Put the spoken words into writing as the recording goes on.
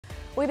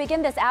We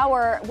begin this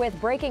hour with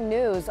breaking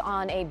news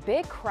on a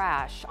big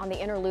crash on the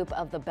inner loop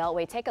of the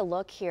Beltway. Take a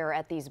look here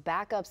at these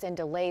backups and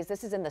delays.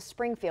 This is in the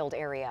Springfield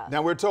area.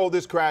 Now we're told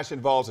this crash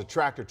involves a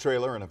tractor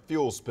trailer and a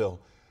fuel spill.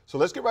 So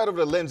let's get right over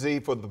to Lindsay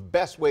for the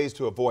best ways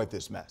to avoid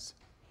this mess.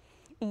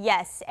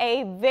 Yes,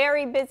 a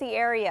very busy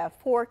area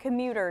for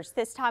commuters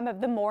this time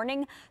of the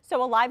morning.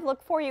 So a live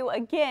look for you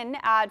again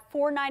at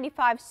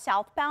 495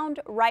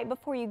 southbound right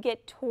before you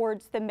get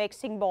towards the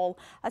mixing bowl.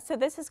 So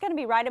this is going to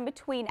be right in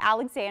between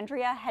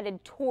Alexandria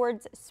headed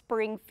towards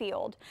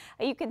Springfield.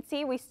 You can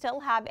see we still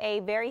have a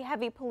very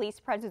heavy police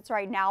presence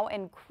right now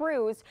and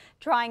crews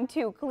trying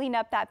to clean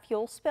up that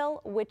fuel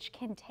spill, which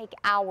can take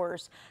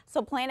hours.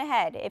 So plan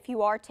ahead if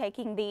you are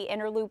taking the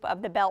inner loop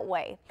of the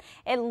Beltway.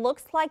 It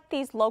looks like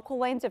these local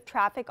lanes of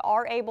traffic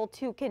are able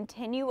to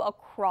continue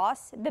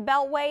across the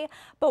Beltway,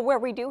 but where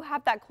we do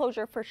have that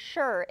closure for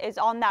sure is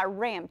on that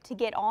ramp to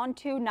get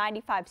onto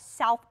 95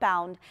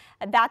 southbound.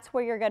 That's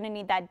where you're going to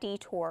need that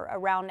detour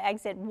around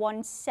exit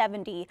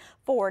 170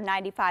 for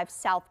 95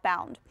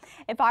 southbound.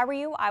 If I were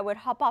you, I would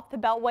hop off the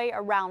Beltway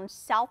around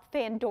South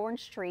Van Dorn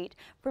Street.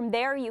 From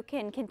there, you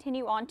can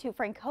continue on to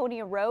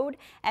Franconia Road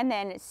and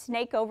then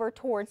snake over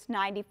towards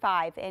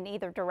 95 in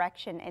either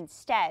direction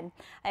instead.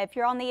 If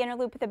you're on the inner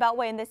loop of the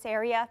Beltway in this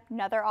area,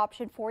 another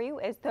option for you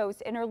is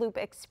those inner loop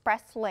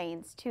express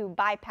lanes to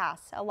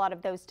bypass a lot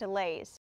of those delays.